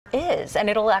is, and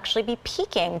it'll actually be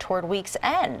peaking toward week's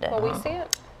end. Will we see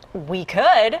it? We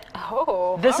could.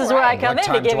 Oh, this is where I come in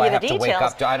to give you the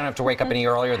details. I don't have to wake up any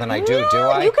earlier than I do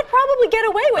I? You could probably get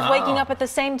away with waking up at the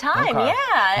same time. Okay.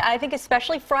 Yeah, I think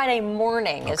especially Friday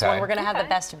morning is when we're going to have the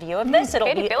best view of this. It'll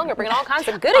be Fehlinger bringing all kinds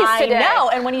of goodies today. I know,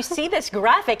 and when you see this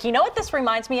graphic, you know what this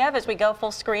reminds me of as we go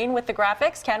full screen with the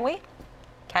graphics? Can we?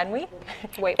 Can we?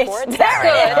 Wait for it. There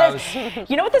it is.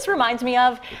 You know what this reminds me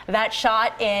of? That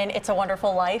shot in It's a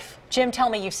Wonderful Life. Jim, tell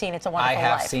me you've seen It's a Wonderful Life.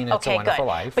 I have seen It's a Wonderful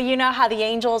Life. But you know how the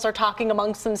angels are talking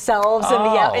amongst themselves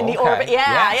in the orbit?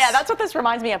 Yeah, that's what this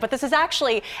reminds me of. But this is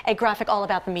actually a graphic all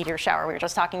about the meteor shower. We were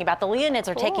just talking about the Leonids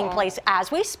are taking place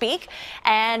as we speak.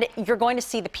 And you're going to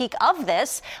see the peak of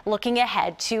this looking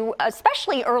ahead to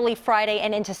especially early Friday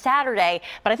and into Saturday.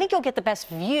 But I think you'll get the best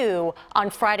view on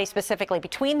Friday specifically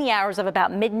between the hours of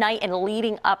about midnight and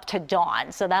leading up to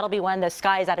dawn. So that'll be when the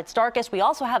sky is at its darkest. We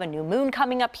also have a new moon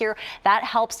coming up here. That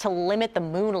helps to limit the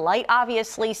moonlight,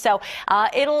 obviously. So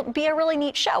it'll be a really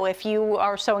neat show if you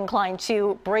are so inclined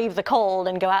to brave the cold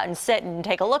and go out and sit and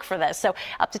take a look for this. So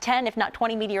up to 10, if not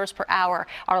 20 meteors per hour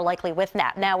are likely with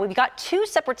that. Now, we've got two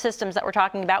separate systems that we're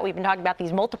talking about. We've been talking about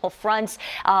these multiple fronts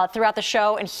throughout the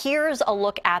show, and here's a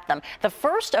look at them. The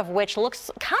first of which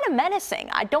looks kind of menacing.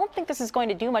 I don't think this is going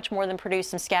to do much more than produce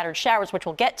some scattered showers, which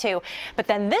we'll get to. But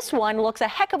then this one looks a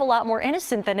heck of a lot more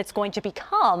innocent than it's going to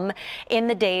become in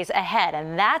the days ahead.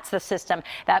 And that's the system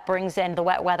that brings in the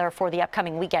wet weather for the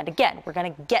upcoming weekend. Again, we're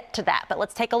going to get to that. But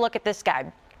let's take a look at this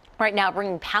guy. Right now,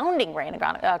 bringing pounding rain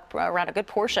around a good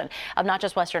portion of not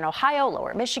just western Ohio,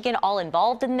 lower Michigan, all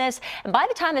involved in this. And by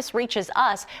the time this reaches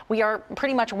us, we are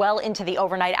pretty much well into the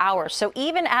overnight hours. So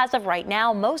even as of right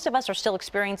now, most of us are still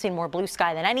experiencing more blue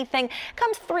sky than anything.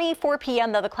 Comes 3, 4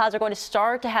 p.m., though, the clouds are going to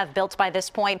start to have built by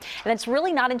this point. And it's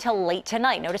really not until late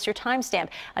tonight, notice your timestamp,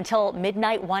 until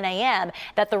midnight, 1 a.m.,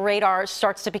 that the radar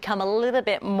starts to become a little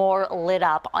bit more lit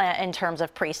up in terms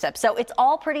of precip. So it's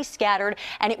all pretty scattered,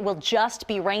 and it will just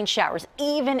be rain showers,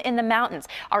 even in the mountains.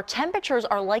 Our temperatures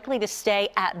are likely to stay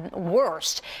at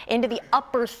worst into the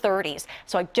upper 30s.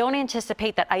 So I don't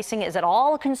anticipate that icing is at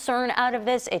all a concern out of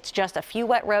this. It's just a few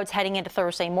wet roads heading into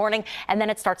Thursday morning, and then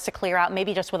it starts to clear out,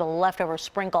 maybe just with a leftover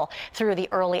sprinkle through the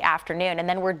early afternoon. And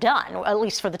then we're done, at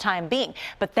least for the time being.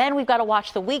 But then we've got to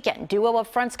watch the weekend. Duo of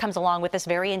fronts comes along with this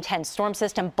very intense storm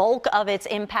system, bulk of its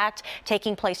impact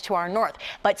taking place to our north.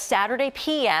 But Saturday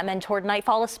p.m. and toward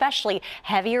nightfall especially,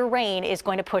 heavier rain is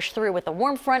going to push through with the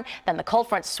warm front, then the cold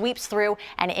front sweeps through,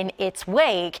 and in its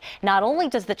wake, not only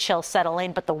does the chill settle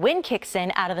in, but the wind kicks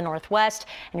in out of the northwest,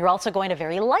 and you're also going to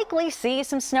very likely see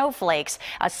some snowflakes,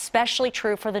 especially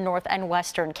true for the north and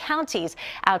western counties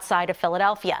outside of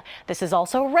Philadelphia. This is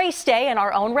also race day, and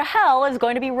our own Rahel is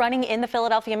going to be running in the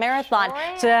Philadelphia Marathon.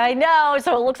 So I know,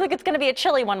 so it looks like it's going to be a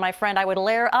chilly one, my friend. I would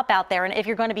layer up out there, and if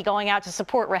you're going to be going out to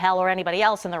support Rahel or anybody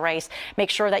else in the race,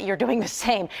 make sure that you're doing the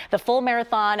same. The full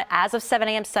marathon as of 7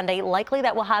 a.m. Sunday, likely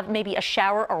that we'll have maybe a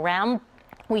shower around.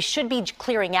 We should be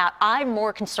clearing out. I'm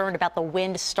more concerned about the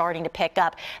wind starting to pick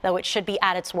up, though it should be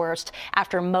at its worst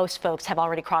after most folks have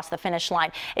already crossed the finish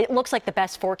line. It looks like the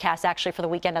best forecast actually for the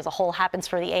weekend as a whole happens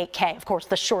for the 8K, of course,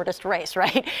 the shortest race,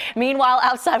 right? Meanwhile,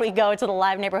 outside we go to the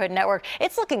Live Neighborhood Network.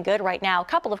 It's looking good right now. A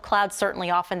couple of clouds certainly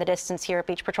off in the distance here at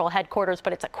Beach Patrol headquarters,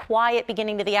 but it's a quiet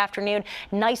beginning to the afternoon.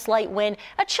 Nice light wind,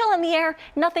 a chill in the air.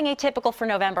 Nothing atypical for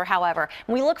November, however.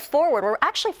 When we look forward, we're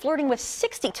actually flirting with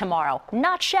 60 tomorrow.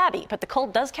 Not shabby, but the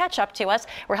cold does catch up to us.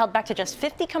 We're held back to just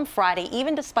 50 come Friday,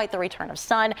 even despite the return of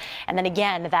sun. And then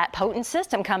again, that potent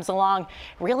system comes along,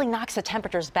 really knocks the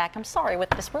temperatures back. I'm sorry with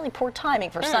this really poor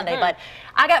timing for Sunday, but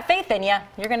I got faith in you.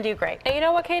 You're going to do great. And you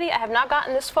know what, Katie? I have not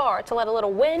gotten this far to let a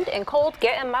little wind and cold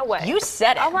get in my way. You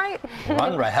said it. All right.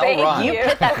 Run, Rahel, run. You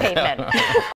hit that pavement.